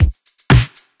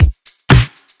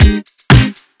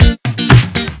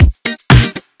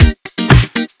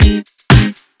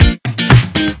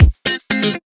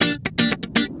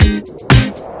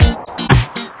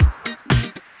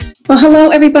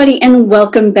everybody, and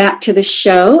welcome back to the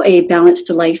show, A Balanced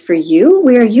Life for You,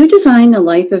 where you design the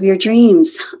life of your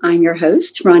dreams. I'm your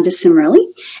host, Rhonda,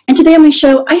 and today on my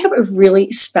show, I have a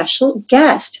really special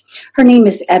guest. Her name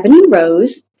is Ebony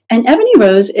Rose, and Ebony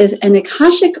Rose is an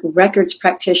Akashic Records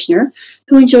practitioner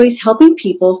who enjoys helping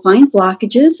people find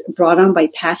blockages brought on by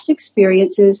past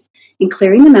experiences and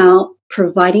clearing them out,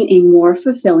 providing a more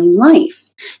fulfilling life.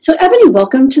 So, Ebony,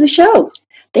 welcome to the show.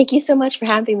 Thank you so much for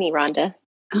having me, Rhonda.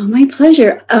 Oh, my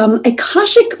pleasure.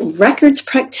 Akashic Records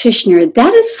practitioner,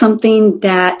 that is something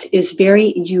that is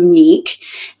very unique.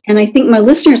 And I think my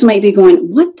listeners might be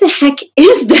going, what the heck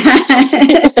is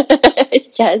that?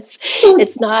 Yes,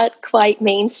 it's not quite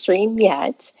mainstream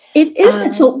yet. It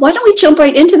isn't. So why don't we jump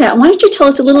right into that? Why don't you tell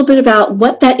us a little bit about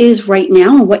what that is right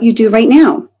now and what you do right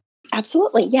now?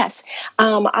 Absolutely, yes.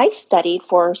 I studied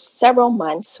for several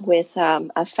months with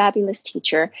a fabulous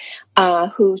teacher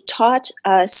who taught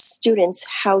us students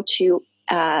how to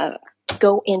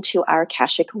go into our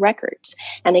Akashic Records.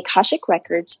 And the Akashic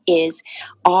Records is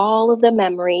all of the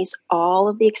memories, all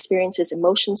of the experiences,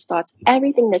 emotions, thoughts,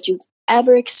 everything that you've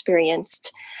ever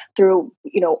experienced through,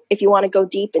 if you want to go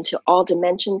deep into all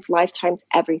dimensions, lifetimes,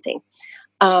 everything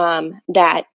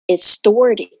that is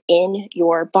stored in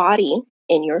your body,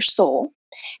 in your soul.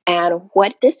 And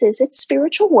what this is, it's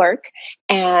spiritual work.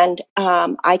 And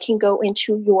I can go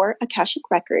into your Akashic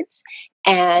Records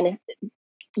and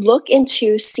look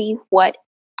into, see what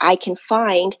I can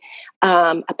find,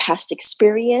 a past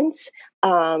experience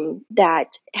that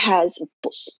has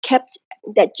kept,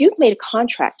 that you've made a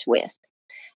contract with,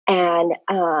 and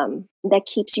that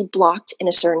keeps you blocked in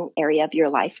a certain area of your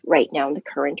life right now in the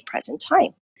current present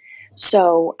time.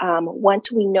 So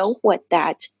once we know what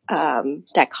that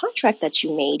contract that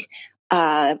you made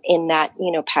in that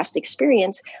past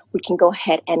experience, we can go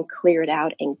ahead and clear it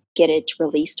out and get it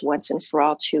released once and for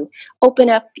all to open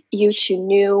up you to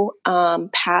new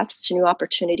paths, to new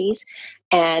opportunities.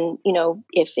 And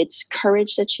if it's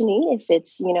courage that you need, if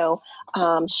it's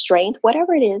strength,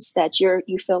 whatever it is that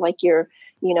you feel like you're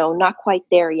not quite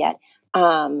there yet.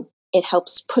 It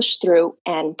helps push through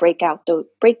and break down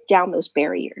those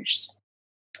barriers.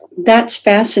 That's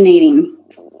fascinating.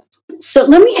 So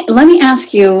let me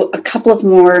ask you a couple of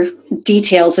more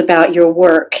details about your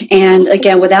work. And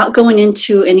again, without going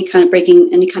into breaking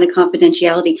any kind of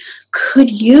confidentiality, could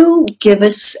you give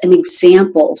us an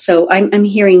example? So I'm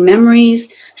hearing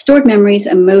memories, stored memories,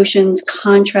 emotions,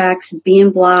 contracts,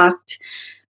 being blocked.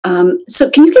 So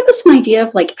can you give us an idea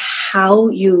of how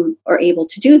you are able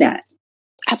to do that?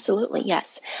 Absolutely,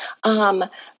 yes.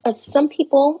 Some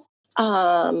people,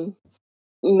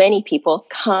 many people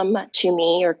come to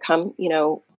me or come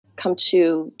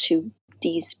to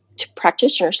these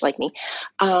practitioners like me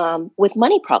with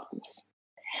money problems.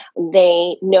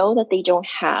 They know that they don't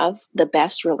have the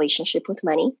best relationship with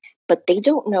money, but they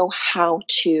don't know how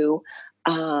to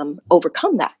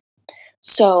overcome that.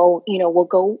 So,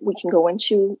 we can go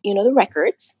into, the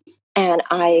records, and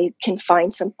I can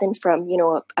find something from,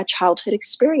 a childhood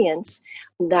experience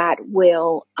that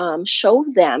will show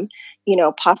them,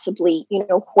 possibly,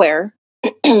 where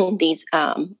these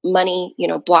money,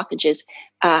 blockages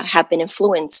have been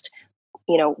influenced,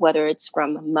 whether it's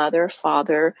from mother,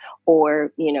 father,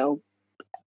 or,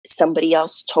 somebody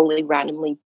else totally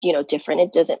randomly, different.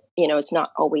 It doesn't, it's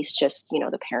not always just,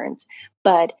 the parents,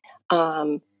 but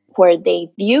where they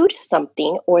viewed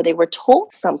something or they were told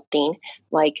something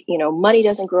like, money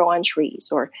doesn't grow on trees,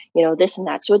 or, this and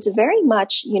that. So it's very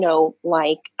much,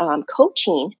 like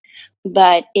coaching,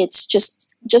 but it's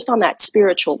just on that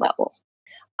spiritual level.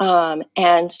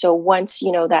 And so once,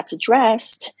 that's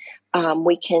addressed,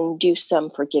 we can do some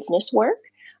forgiveness work,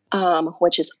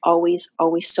 which is always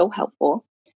so helpful,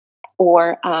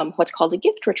 or what's called a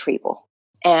gift retrieval.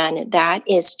 And that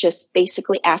is just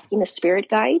basically asking the spirit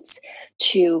guides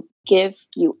to give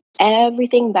you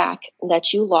everything back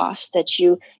that you lost, that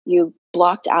you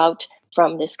blocked out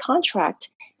from this contract.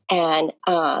 And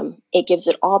it gives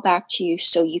it all back to you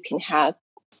so you can have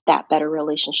that better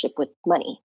relationship with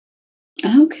money.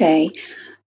 Okay.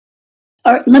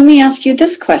 All right, let me ask you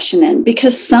this question then,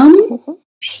 because some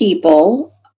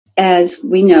people, as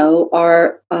we know,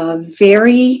 are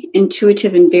very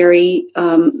intuitive and very,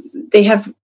 they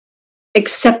have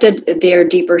accepted their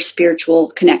deeper spiritual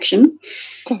connection.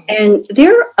 And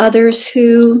there are others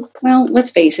who, well,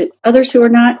 let's face it, others who are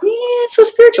not so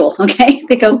spiritual, okay?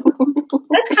 They go,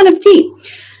 that's kind of deep.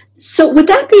 So with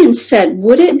that being said,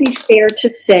 would it be fair to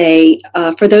say,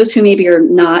 for those who maybe are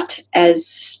not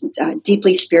as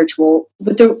deeply spiritual,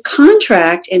 with the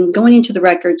contract and going into the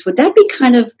records, would that be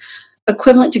kind of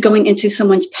equivalent to going into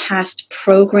someone's past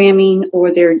programming or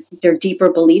their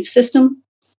deeper belief system?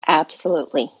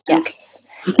 Absolutely. Yes.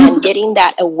 Okay. And getting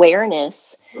that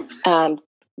awareness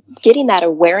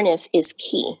is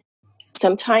key.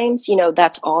 Sometimes,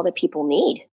 that's all that people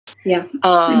need. Yeah.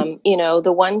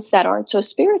 The ones that aren't so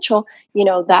spiritual,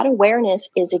 that awareness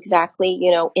is exactly,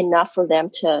 enough for them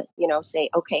to, say,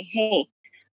 okay, hey,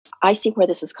 I see where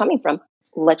this is coming from.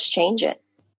 Let's change it.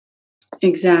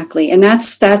 Exactly. And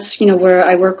that's, where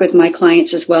I work with my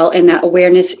clients as well. And that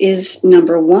awareness is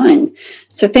number one.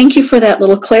 So thank you for that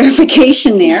little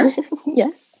clarification there.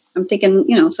 Yes. I'm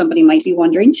thinking, somebody might be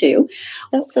wondering too.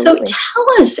 Absolutely. So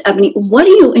tell us, Ebony, what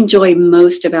do you enjoy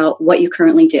most about what you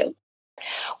currently do?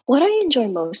 What I enjoy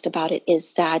most about it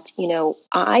is that,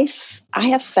 I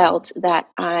have felt that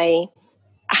I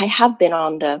have been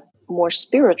on the more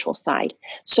spiritual side.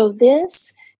 So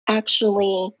this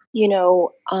actually,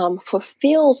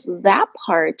 fulfills that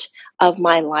part of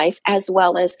my life, as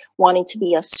well as wanting to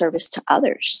be of service to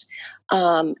others.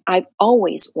 I've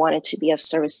always wanted to be of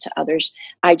service to others.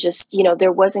 I just,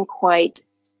 there wasn't quite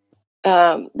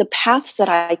the paths that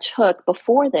I took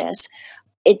before this.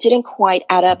 It didn't quite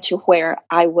add up to where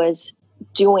I was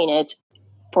doing it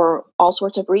for all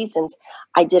sorts of reasons.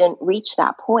 I didn't reach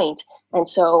that point. And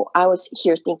so I was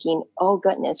here thinking, oh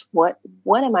goodness, what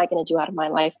am I going to do out of my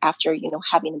life after,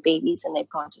 having babies and they've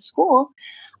gone to school?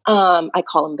 I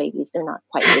call them babies. They're not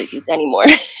quite babies anymore.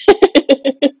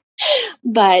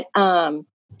 But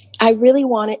I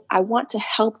want to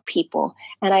help people.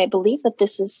 And I believe that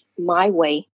this is my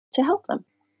way to help them.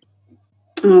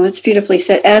 Oh, that's beautifully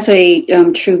said, as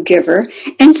a true giver.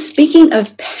 And speaking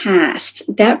of past,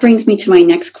 that brings me to my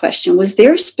next question. Was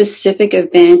there a specific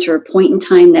event or a point in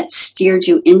time that steered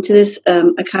you into this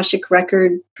Akashic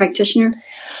Record practitioner?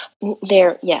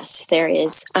 Yes, there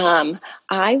is.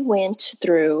 I went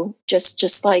through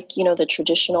just like, the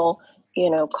traditional,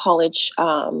 college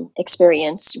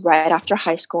experience. Right after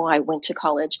high school, I went to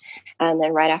college. And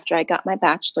then right after I got my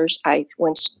bachelor's, I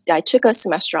took a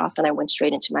semester off and I went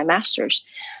straight into my master's.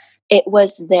 It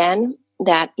was then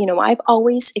that, I've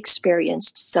always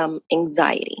experienced some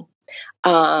anxiety.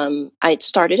 I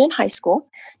started in high school.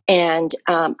 And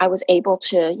I was able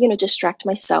to, distract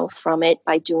myself from it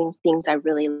by doing things I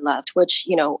really loved, which,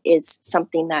 is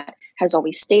something that has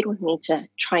always stayed with me to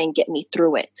try and get me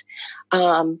through it.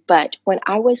 But when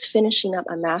I was finishing up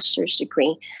my master's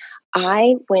degree,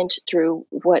 I went through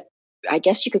what I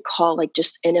guess you could call like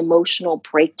just an emotional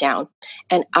breakdown.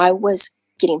 And I was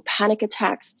getting panic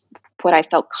attacks, what I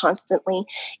felt constantly.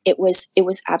 It was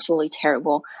absolutely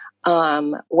terrible.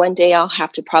 One day I'll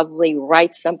have to probably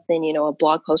write something, a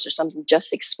blog post or something,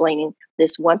 just explaining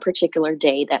this one particular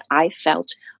day that I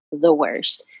felt the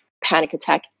worst panic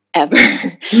attack ever.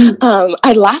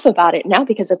 I laugh about it now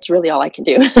because that's really all I can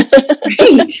do.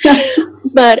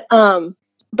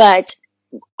 But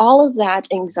all of that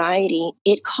anxiety,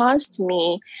 it caused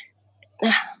me,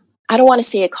 I don't want to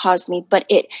say it caused me, but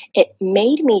it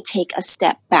made me take a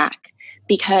step back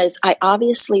because I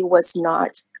obviously was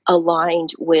not aligned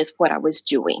with what I was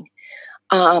doing.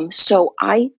 So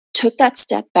I took that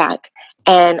step back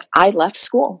and I left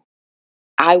school.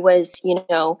 I was,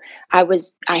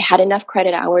 I had enough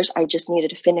credit hours. I just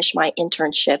needed to finish my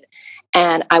internship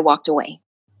and I walked away.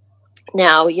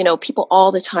 Now, people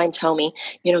all the time tell me,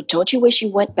 don't you wish you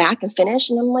went back and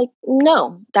finished? And I'm like,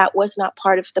 no, that was not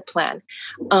part of the plan.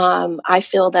 I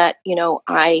feel that,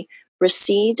 I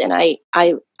received and I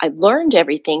learned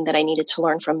everything that I needed to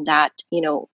learn from that,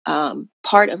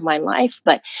 part of my life.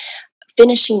 But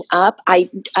finishing up, I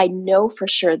know for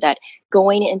sure that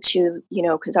going into,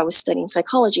 because I was studying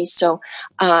psychology, so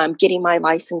getting my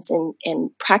license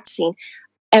and practicing,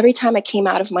 every time I came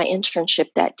out of my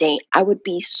internship that day, I would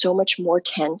be so much more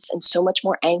tense and so much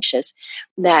more anxious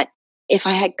that if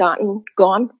I had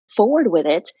gone forward with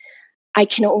it, I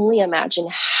can only imagine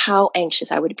how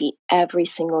anxious I would be every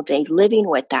single day living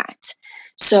with that.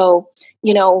 So,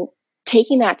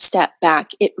 taking that step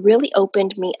back, it really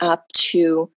opened me up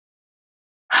to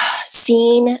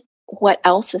seeing what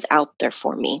else is out there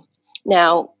for me.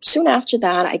 Now, soon after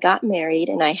that, I got married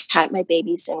and I had my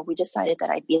babies and we decided that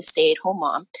I'd be a stay-at-home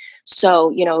mom.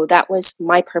 So, that was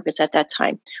my purpose at that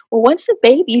time. Well, once the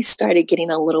babies started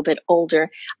getting a little bit older,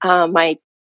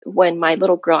 when my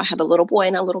little girl, I have a little boy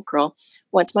and a little girl,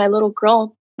 once my little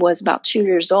girl was about 2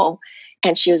 years old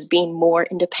and she was being more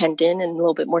independent and a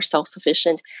little bit more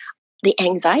self-sufficient, the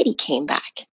anxiety came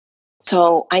back.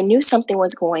 So I knew something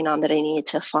was going on that I needed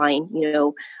to find,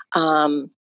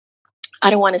 I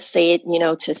don't want to say it,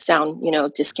 to sound,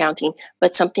 discounting,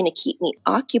 but something to keep me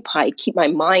occupied, keep my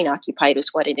mind occupied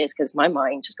is what it is, because my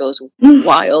mind just goes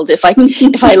wild if I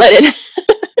let it.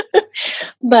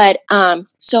 But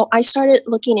so I started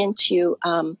looking into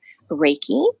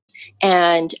Reiki.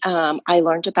 And I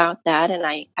learned about that, and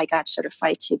I got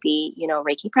certified to be,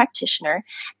 Reiki practitioner.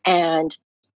 And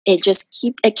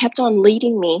it kept on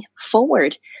leading me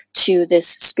forward to this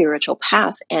spiritual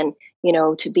path, and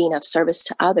to being of service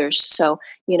to others. So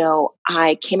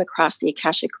I came across the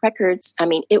Akashic records. I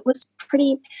mean, it was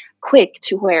pretty quick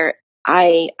to where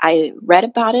I read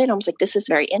about it. I was like, this is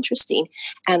very interesting.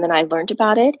 And then I learned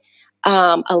about it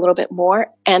a little bit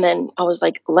more. And then I was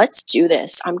like, let's do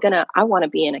this. I want to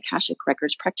be an Akashic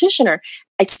Records practitioner.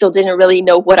 I still didn't really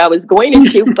know what I was going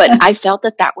into, but I felt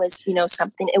that was,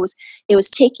 something. It was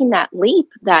taking that leap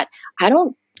that I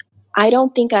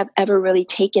don't think I've ever really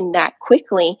taken that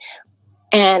quickly.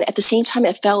 And at the same time,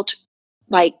 it felt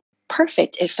like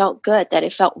perfect. It felt good, that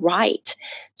it felt right.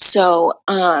 So,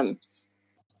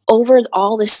 over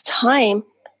all this time,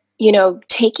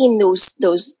 taking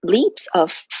those leaps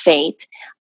of faith,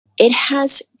 it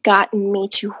has gotten me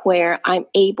to where I'm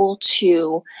able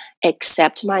to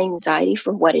accept my anxiety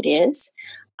for what it is,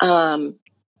 and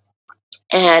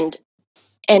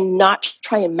not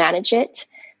try and manage it,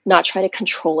 not try to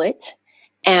control it.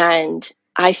 And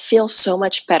I feel so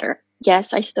much better.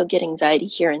 Yes, I still get anxiety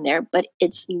here and there, but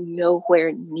it's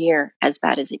nowhere near as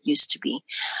bad as it used to be.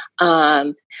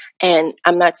 And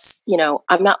I'm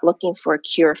not looking for a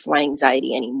cure for my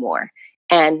anxiety anymore.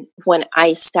 And when I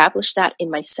established that in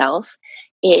myself,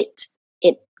 it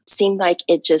seemed like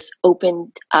it just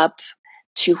opened up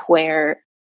to where,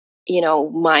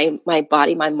 my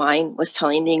body, my mind was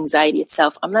telling the anxiety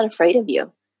itself, I'm not afraid of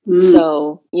you.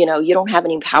 So, you don't have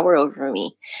any power over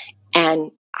me.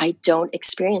 And I don't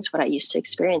experience what I used to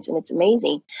experience. And it's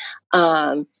amazing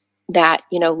that,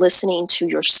 listening to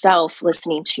yourself,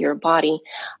 listening to your body,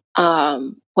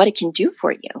 what it can do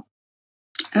for you.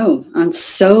 Oh, on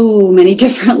so many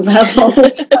different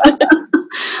levels.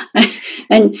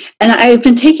 and I've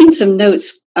been taking some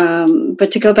notes,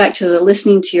 but to go back to the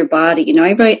listening to your body,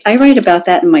 I write about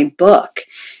that in my book.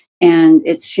 And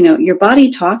it's, your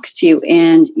body talks to you,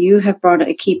 and you have brought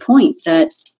a key point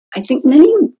that I think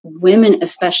many women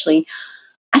especially,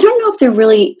 I don't know if they're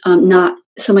really not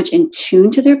so much in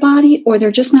tune to their body, or they're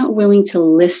just not willing to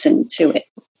listen to it.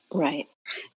 Right.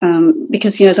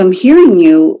 Because, as I'm hearing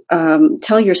you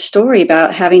tell your story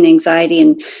about having anxiety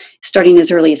and starting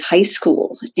as early as high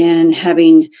school and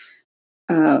having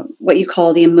what you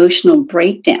call the emotional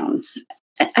breakdown,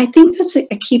 I think that's a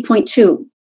key point too.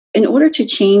 In order to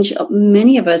change,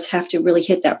 many of us have to really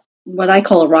hit that, what I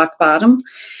call a rock bottom.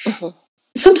 Mm-hmm.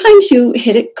 Sometimes you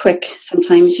hit it quick.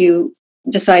 Sometimes you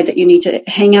decide that you need to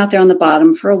hang out there on the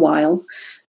bottom for a while,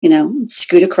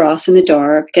 scoot across in the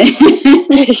dark.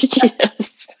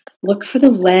 Yes. Look for the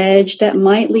ledge that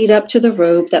might lead up to the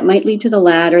rope, that might lead to the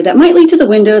ladder, that might lead to the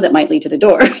window, that might lead to the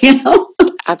door,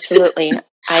 Absolutely.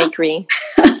 I agree.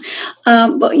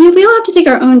 But we all have to take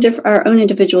our own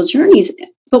individual journeys.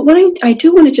 But what I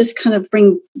do want to just kind of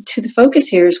bring to the focus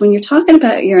here is when you're talking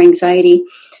about your anxiety,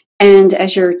 and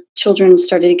as your children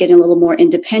started getting a little more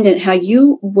independent, how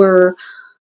you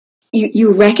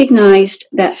recognized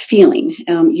that feeling.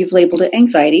 You've labeled it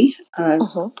anxiety,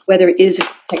 whether it is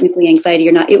technically anxiety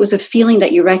or not. It was a feeling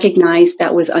that you recognized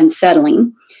that was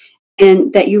unsettling,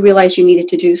 and that you realized you needed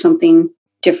to do something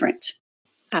different.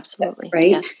 Absolutely.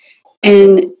 Right? Yes.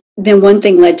 And then one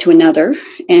thing led to another.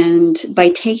 And by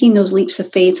taking those leaps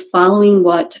of faith, following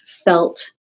what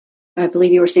felt, I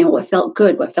believe you were saying, what felt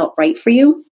good, what felt right for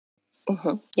you.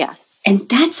 Mm-hmm. Yes. And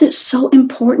that's so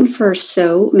important for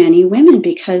so many women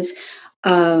because,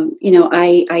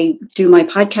 I do my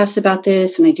podcasts about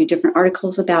this, and I do different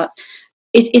articles about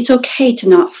it. It's okay to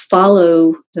not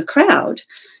follow the crowd,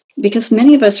 because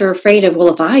many of us are afraid of,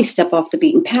 well, if I step off the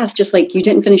beaten path, just like you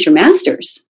didn't finish your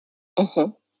master's.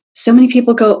 Mm-hmm. So many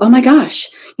people go, oh my gosh,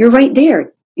 you're right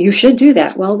there. You should do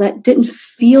that. Well, that didn't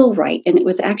feel right. And it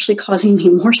was actually causing me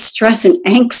more stress and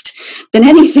angst than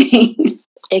anything.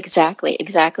 Exactly.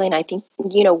 And I think,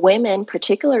 women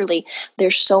particularly,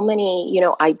 there's so many,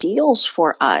 ideals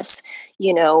for us,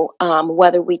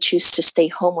 whether we choose to stay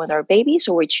home with our babies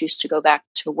or we choose to go back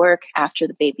to work after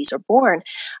the babies are born.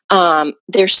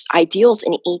 There's ideals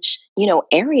in each,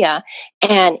 area.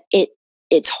 And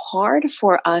it's hard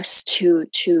for us to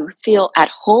feel at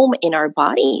home in our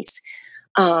bodies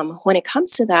when it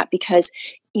comes to that, because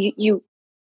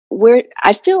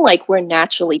I feel like we're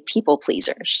naturally people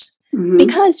pleasers. Mm-hmm.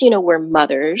 Because, we're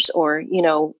mothers, or,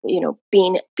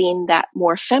 being that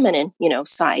more feminine,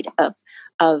 side of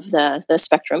the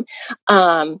spectrum.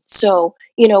 So,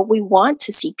 we want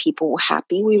to see people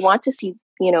happy. We want to see,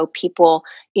 people,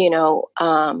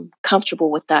 comfortable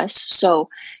with us. So,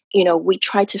 we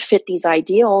try to fit these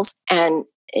ideals, and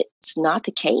it's not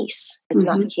the case. It's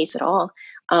mm-hmm. not the case at all.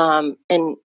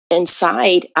 and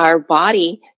inside our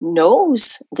body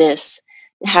knows this,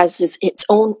 has its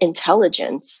own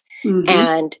intelligence.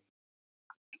 Mm-hmm.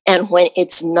 And when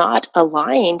it's not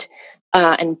aligned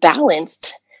and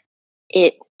balanced,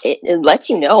 it lets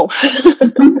you know.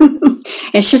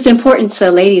 It's just important. So,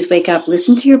 ladies, wake up,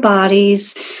 listen to your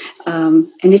bodies, and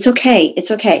it's okay. It's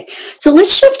okay. So,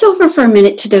 let's shift over for a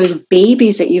minute to those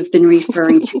babies that you've been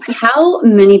referring to. How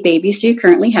many babies do you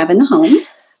currently have in the home?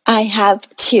 I have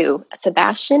 2.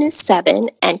 Sebastian is 7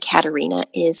 and Katerina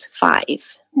is 5.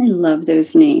 I love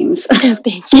those names.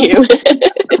 Thank you.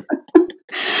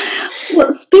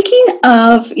 Well, speaking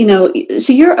of,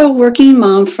 so you're a working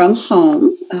mom from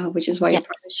home, which is why Yes. you're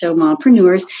part of the show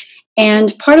Mompreneurs.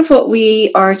 And part of what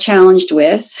we are challenged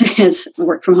with as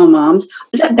work from home moms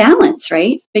is that balance,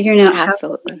 right? Figuring out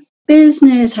Absolutely. how to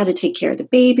business, how to take care of the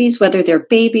babies, whether they're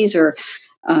babies or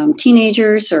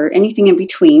teenagers or anything in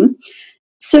between.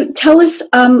 So tell us,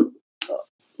 let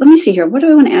me see here. What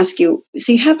do I want to ask you?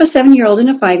 So you have a 7-year-old and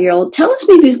a 5-year-old. Tell us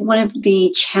maybe one of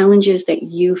the challenges that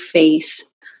you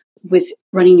face with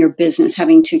running your business,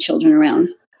 having 2 children around.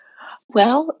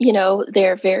 Well,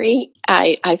 they're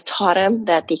I've taught them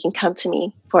that they can come to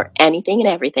me for anything and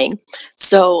everything.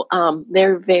 So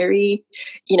they're very,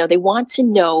 they want to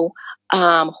know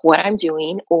what I'm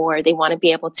doing, or they want to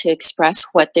be able to express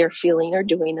what they're feeling or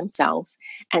doing themselves.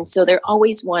 And so they're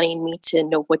always wanting me to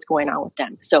know what's going on with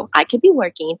them. So I could be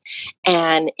working,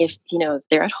 and if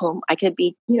they're at home, I could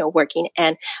be, working,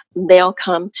 and they'll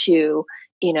come to,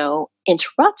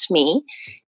 interrupt me.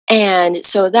 And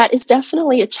so that is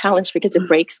definitely a challenge because it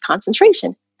breaks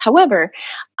concentration. However,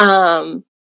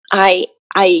 I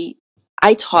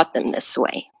I taught them this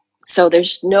way. So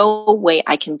there's no way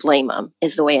I can blame them,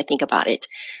 is the way I think about it.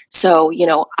 So,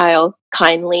 I'll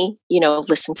kindly,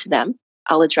 listen to them.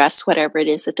 I'll address whatever it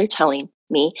is that they're telling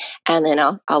me, and then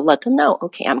I'll let them know,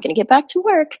 okay, I'm going to get back to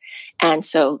work. And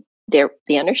so they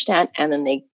understand, and then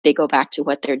they go back to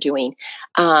what they're doing.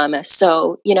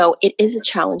 So, it is a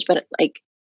challenge, but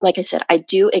like I said, I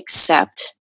do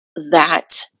accept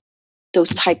that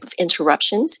those type of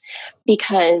interruptions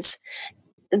because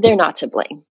they're not to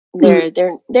blame. They're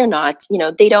not,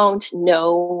 they don't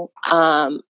know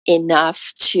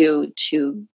enough to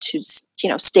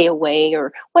stay away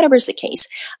or whatever is the case.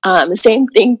 The same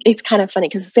thing, it's kind of funny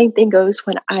because the same thing goes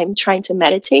when I'm trying to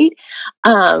meditate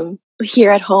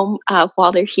here at home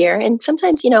while they're here. And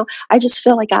sometimes, I just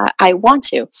feel like I want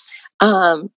to.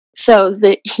 So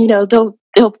that,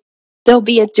 they'll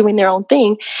be doing their own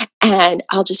thing, and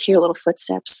I'll just hear little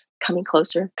footsteps coming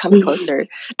closer.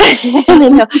 And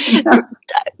then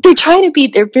they're trying to be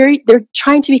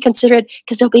considerate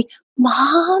because they'll be,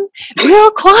 Mom,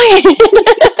 real quiet.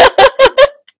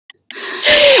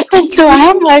 And so I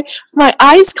have my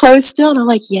eyes closed still, and I'm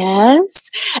like, yes.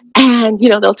 And,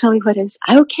 they'll tell me what is,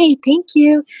 okay, thank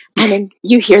you. And then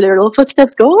you hear their little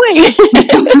footsteps go away.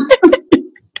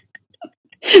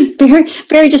 Very,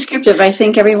 very descriptive. I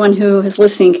think everyone who is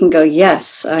listening can go,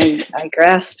 yes, I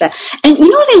grasp that. And you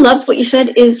know what I loved what you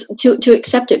said is to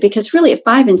accept it, because really at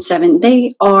 5 and 7,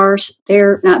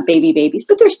 they're not babies,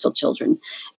 but they're still children.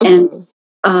 And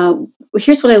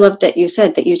here's what I love that you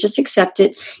said, that you just accept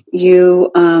it.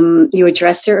 You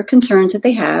address their concerns that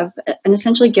they have and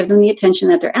essentially give them the attention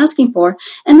that they're asking for.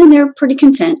 And then they're pretty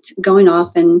content going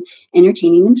off and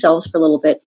entertaining themselves for a little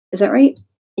bit. Is that right?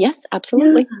 Yes,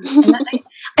 absolutely. Yeah.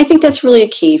 I think that's really a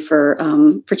key for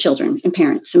children and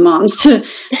parents and moms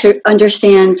to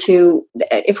understand,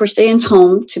 if we're staying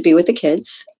home to be with the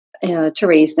kids, to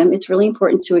raise them, it's really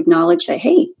important to acknowledge that,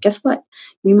 hey, guess what?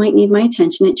 You might need my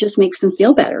attention. It just makes them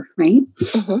feel better, right?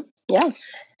 Mm-hmm. Yes.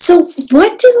 So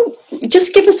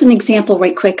just give us an example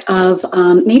right quick of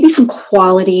maybe some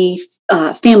quality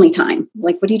family time.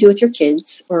 Like, what do you do with your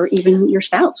kids or even your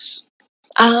spouse?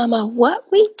 What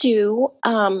we do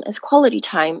as quality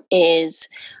time is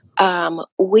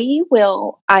we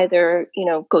will either,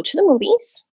 go to the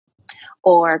movies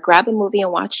or grab a movie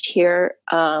and watch it here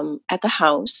at the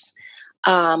house.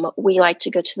 We like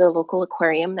to go to the local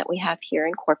aquarium that we have here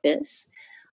in Corpus.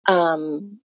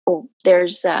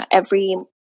 There's every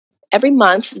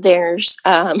month there's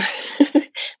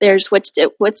there's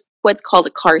what's called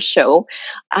a car show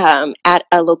at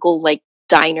a local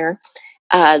diner.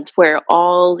 Where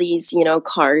all these,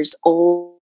 cars,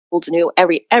 old, new,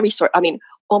 every sort. I mean,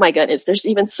 oh my goodness, there's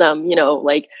even some,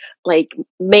 like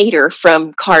Mater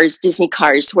from Cars, Disney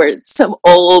Cars, where it's some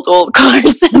old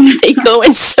cars that they go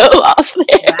and show off there.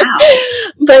 Wow.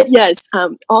 But yes,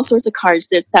 all sorts of cars.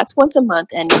 That's once a month,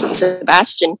 and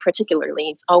Sebastian particularly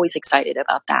is always excited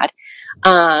about that.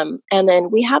 And then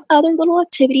we have other little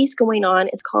activities going on.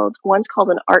 One's called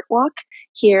an art walk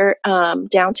here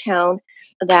downtown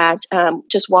that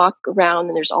just walk around,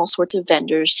 and there's all sorts of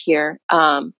vendors here.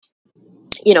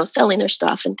 Selling their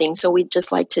stuff and things. So we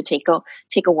just like to take a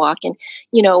walk. And,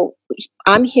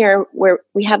 I'm here where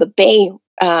we have a bay.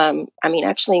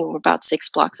 Actually, we're about 6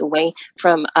 blocks away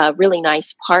from a really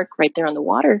nice park right there on the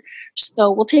water. So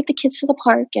we'll take the kids to the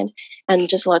park and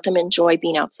just let them enjoy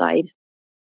being outside.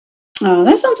 Oh,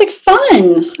 that sounds like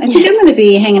fun. I think I'm going to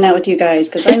be hanging out with you guys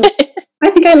because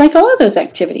I think I like all of those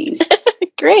activities.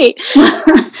 Great.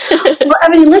 Well,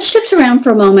 Ebony, let's shift around for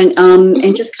a moment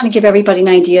and just kind of give everybody an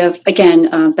idea of,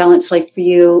 again, balanced life for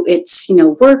you. It's,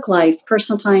 work life,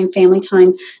 personal time, family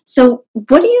time. So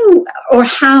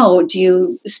how do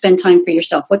you spend time for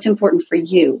yourself? What's important for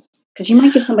you? Because you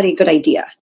might give somebody a good idea.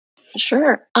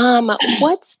 Sure.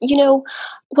 What's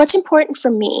important for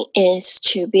me is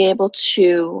to be able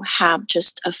to have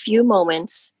just a few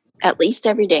moments, at least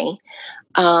every day,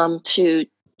 to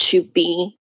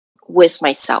be with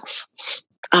myself.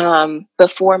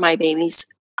 Before my babies,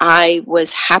 I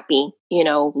was happy,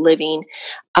 living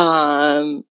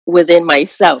within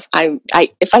myself.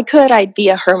 If I could, I'd be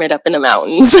a hermit up in the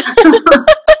mountains.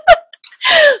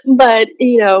 But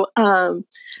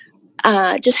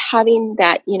just having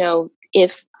that,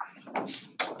 if,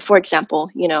 for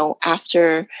example,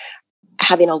 after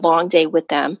having a long day with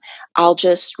them, I'll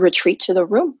just retreat to the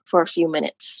room for a few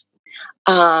minutes.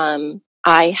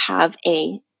 I have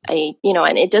and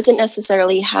it doesn't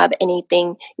necessarily have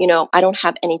anything, I don't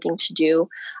have anything to do.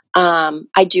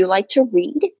 I do like to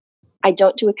read. I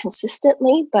don't do it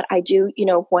consistently, but I do,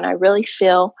 when I really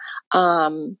feel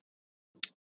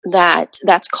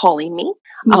that's calling me,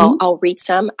 mm-hmm. I'll read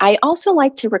some. I also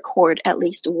like to record at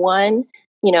least one,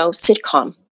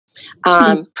 sitcom,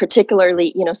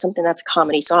 particularly, something that's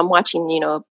comedy. So I'm watching,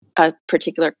 a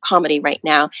particular comedy right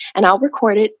now, and I'll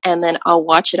record it and then I'll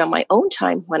watch it on my own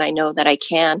time when I know that I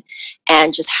can,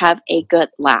 and just have a good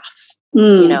laugh.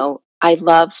 I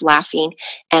love laughing.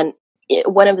 And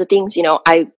one of the things,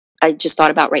 I just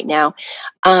thought about right now,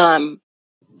 that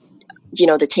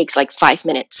takes like 5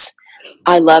 minutes.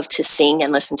 I love to sing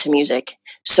and listen to music.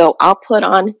 So I'll put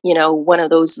on, one of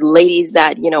those ladies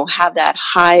that, have that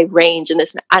high range and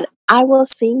this, and I will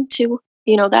sing to,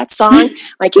 that song.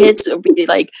 My kids will be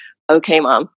like, okay,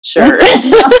 Mom, sure.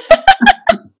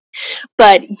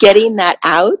 But getting that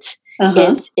out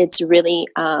it's really,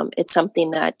 it's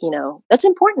something that, that's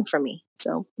important for me.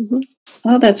 So. Mm-hmm.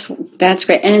 Oh, that's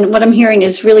great. And what I'm hearing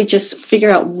is really just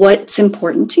figure out what's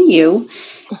important to you.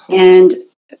 Mm-hmm. And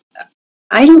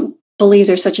I don't believe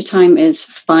there's such a time as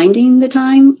finding the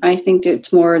time. I think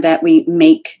it's more that we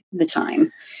make the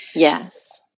time.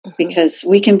 Yes. Because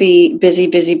we can be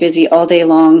busy all day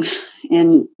long,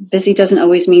 and busy doesn't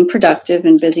always mean productive,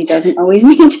 and busy doesn't always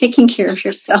mean taking care of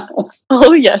yourself.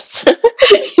 Oh, yes.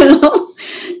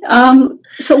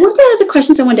 So one of the other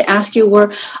questions I wanted to ask you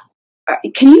were,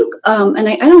 can you, and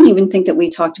I don't even think that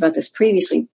we talked about this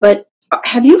previously, but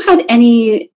have you had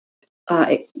any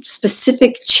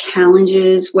specific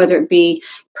challenges, whether it be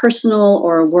personal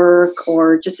or work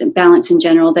or just balance in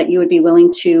general, that you would be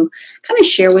willing to kind of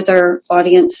share with our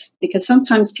audience? Because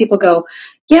sometimes people go,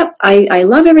 yep, I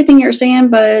love everything you're saying,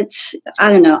 but I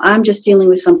don't know, I'm just dealing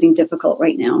with something difficult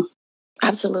right now.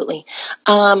 Absolutely.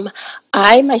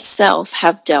 I myself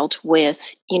have dealt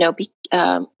with,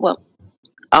 I'll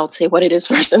say what it is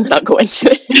first and then I'll go into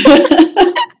it.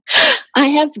 I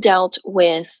have dealt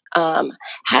with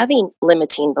having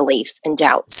limiting beliefs and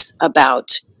doubts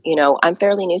about, I'm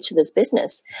fairly new to this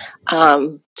business,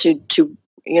 to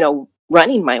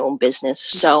running my own business.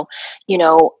 So,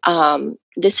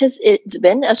 it's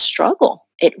been a struggle.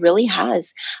 It really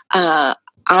has. I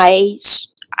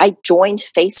joined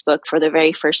Facebook for the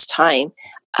very first time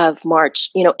of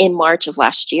March, in March of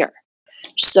last year.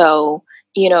 So,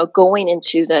 going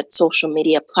into that social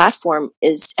media platform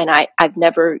and I've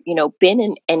never, been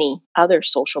in any other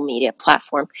social media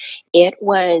platform. It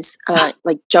was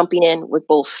like jumping in with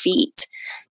both feet.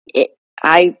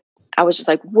 I was just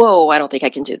like, whoa, I don't think I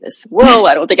can do this. Whoa,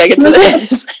 I don't think I can do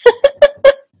this.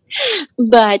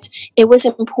 But it was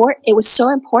important. It was so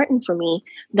important for me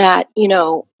that,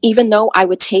 even though I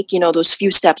would take, those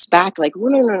few steps back, like,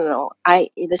 no,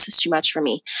 this is too much for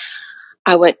me.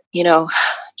 I would,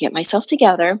 get myself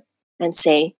together and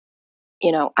say,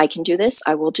 I can do this,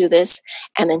 I will do this,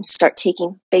 and then start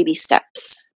taking baby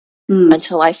steps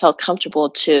until I felt comfortable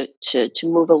to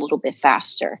move a little bit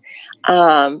faster.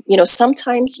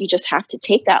 Sometimes you just have to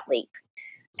take that leap.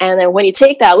 And then when you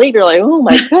take that leap, you're like, oh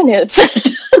my goodness.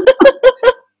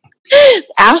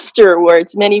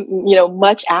 Afterwards,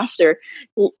 much after,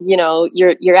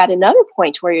 you're at another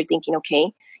point where you're thinking,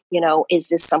 okay, is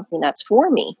this something that's for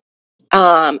me?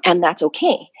 And that's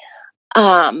okay.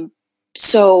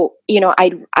 So,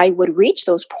 I would reach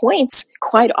those points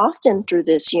quite often through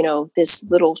this, this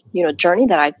little, journey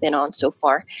that I've been on so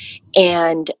far.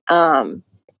 And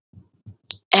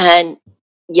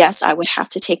yes, I would have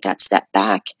to take that step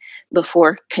back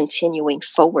before continuing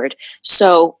forward.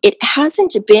 So it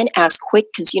hasn't been as quick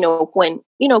because,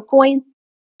 going,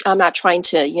 I'm not trying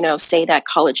to, say that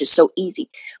college is so easy,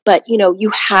 but, you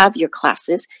have your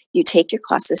classes, you take your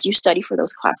classes, you study for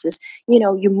those classes,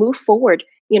 you move forward,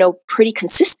 pretty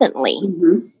consistently.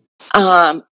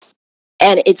 And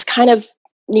it's kind of,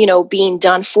 being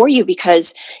done for you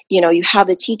because, you have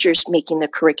the teachers making the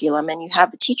curriculum and you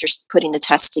have the teachers putting the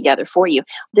tests together for you.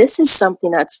 This is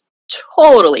something that's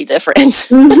totally different.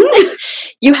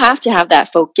 You have to have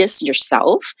that focus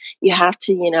yourself. You have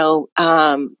to,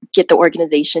 get the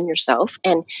organization yourself.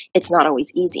 And it's not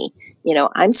always easy.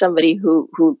 I'm somebody who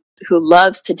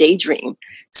loves to daydream.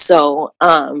 So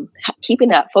keeping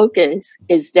that focus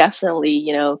is definitely,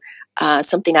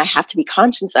 something I have to be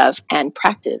conscious of and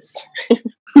practice.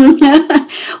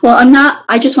 Well,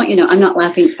 I just want you to know, I'm not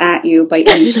laughing at you by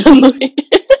any means.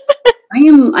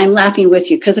 I'm laughing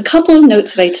with you because a couple of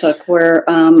notes that I took were,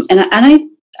 and I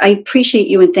appreciate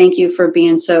you and thank you for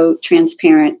being so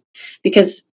transparent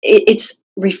because it's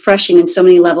refreshing in so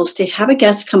many levels to have a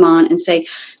guest come on and say,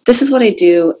 this is what I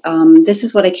do. This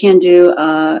is what I can do.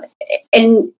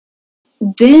 And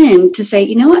then to say,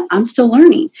 you know what, I'm still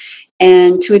learning.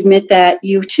 And to admit that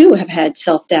you too have had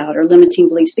self-doubt or limiting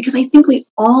beliefs, because I think we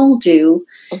all do,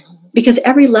 because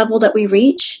every level that we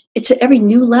reach, every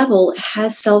new level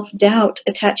has self-doubt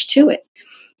attached to it.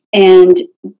 And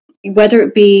whether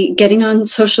it be getting on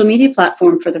social media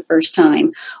platform for the first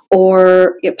time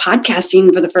or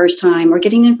podcasting for the first time or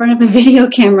getting in front of a video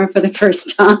camera for the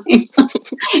first time.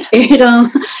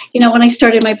 When I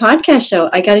started my podcast show,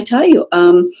 I got to tell you,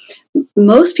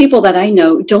 most people that I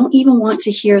know don't even want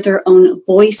to hear their own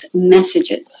voice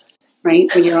messages,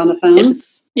 right? When you're on the phone.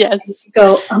 Yes. You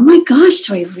go, oh my gosh,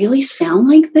 do I really sound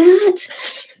like that?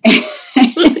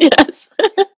 Yes.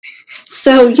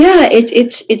 So yeah,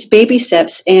 it's baby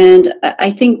steps, and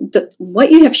I think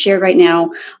what you have shared right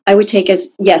now, I would take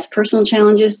as yes, personal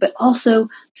challenges, but also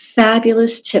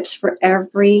fabulous tips for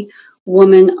every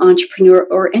woman entrepreneur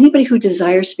or anybody who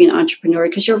desires to be an entrepreneur.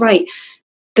 Because you're right,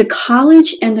 the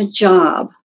college and the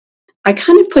job, I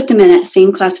kind of put them in that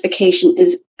same classification.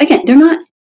 Is again, they're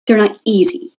not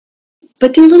easy,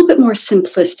 but they're a little bit more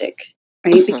simplistic,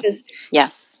 right? Because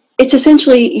yes. It's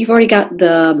essentially, you've already got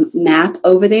the map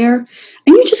over there, and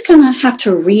you just kind of have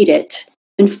to read it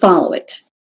and follow it.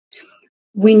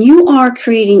 When you are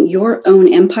creating your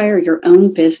own empire, your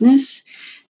own business,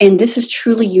 and this is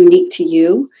truly unique to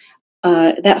you,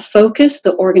 that focus,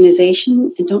 the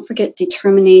organization, and don't forget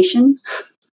determination.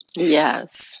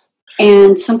 Yes.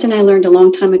 And something I learned a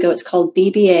long time ago, it's called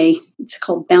BBA. It's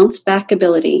called bounce back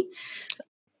ability.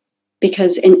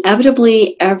 Because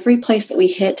inevitably, every place that we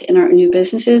hit in our new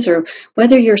businesses, or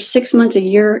whether you're 6 months, a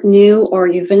year new, or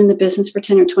you've been in the business for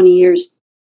 10 or 20 years,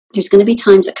 there's going to be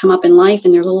times that come up in life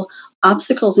and there are little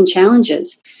obstacles and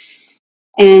challenges.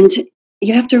 And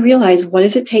you have to realize, what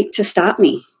does it take to stop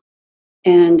me?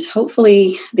 And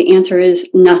hopefully the answer is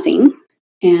nothing.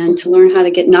 And to learn how to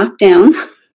get knocked down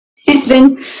and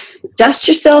then dust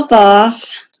yourself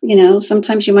off.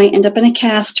 Sometimes you might end up in a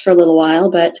cast for a little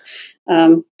while, but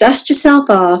dust yourself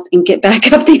off and get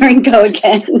back up there and go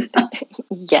again.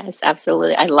 Yes,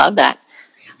 absolutely. I love that.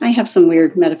 I have some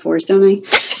weird metaphors, don't I?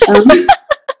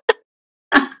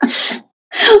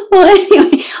 Well,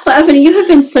 anyway, Ebony, you have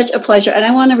been such a pleasure, and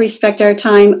I want to respect our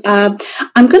time. I'm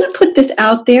going to put this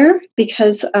out there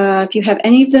because if you have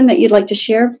any of them that you'd like to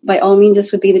share, by all means,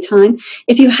 this would be the time.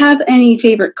 If you have any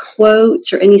favorite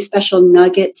quotes or any special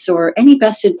nuggets or any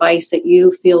best advice that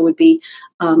you feel would be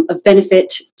of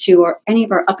benefit to any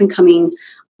of our up-and-coming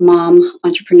mom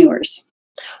entrepreneurs.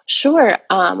 Sure.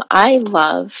 I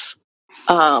love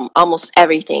almost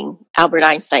everything Albert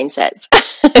Einstein says.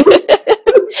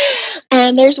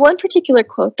 And there's one particular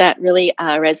quote that really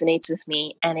resonates with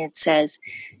me, and it says,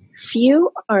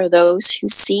 "Few are those who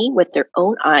see with their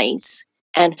own eyes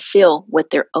and feel with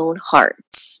their own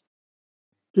hearts."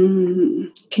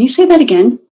 Can you say that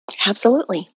again?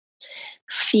 Absolutely.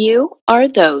 Few are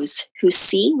those who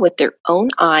see with their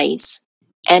own eyes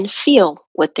and feel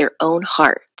with their own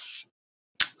hearts.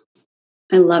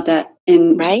 I love that.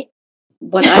 And right?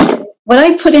 What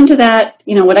I put into that,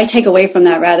 what I take away from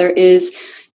that rather is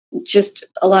just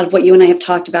a lot of what you and I have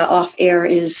talked about off air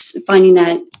is finding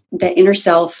that inner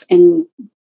self and,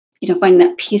 finding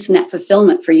that peace and that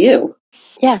fulfillment for you.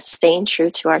 Yes, staying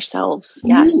true to ourselves.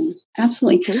 Yes. Yeah,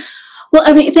 absolutely. Mm-hmm. Well,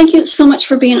 Ebony, thank you so much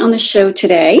for being on the show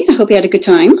today. I hope you had a good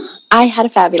time. I had a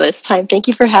fabulous time. Thank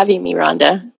you for having me,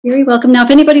 Rhonda. You're welcome. Now, if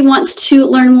anybody wants to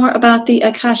learn more about the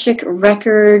Akashic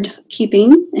record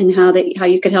keeping and how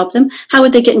you could help them, how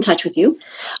would they get in touch with you?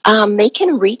 They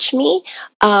can reach me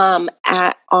on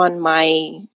my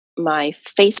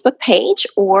Facebook page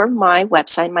or my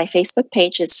website. My Facebook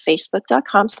page is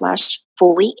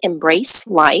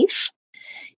facebook.com/fullyembracelife.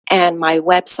 And my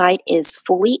website is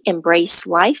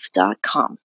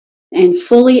fullyembracelife.com. And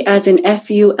fully as in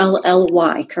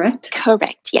FULLY, correct?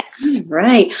 Correct, yes. All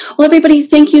right. Well, everybody,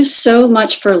 thank you so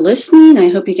much for listening. I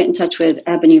hope you get in touch with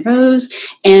Ebony Rose.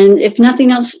 And if nothing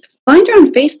else, find her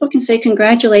on Facebook and say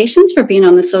congratulations for being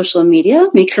on the social media.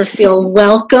 Make her feel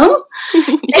welcome.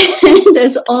 And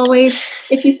as always,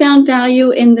 if you found value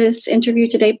in this interview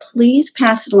today, please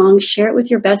pass it along, share it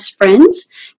with your best friends,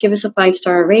 give us a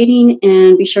 5-star rating,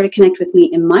 and be sure to connect with me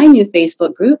in my new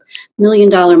Facebook group, $1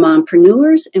 Million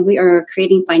Mompreneurs, and we are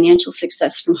creating financial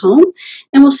success from home.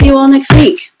 And we'll see you all next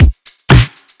week.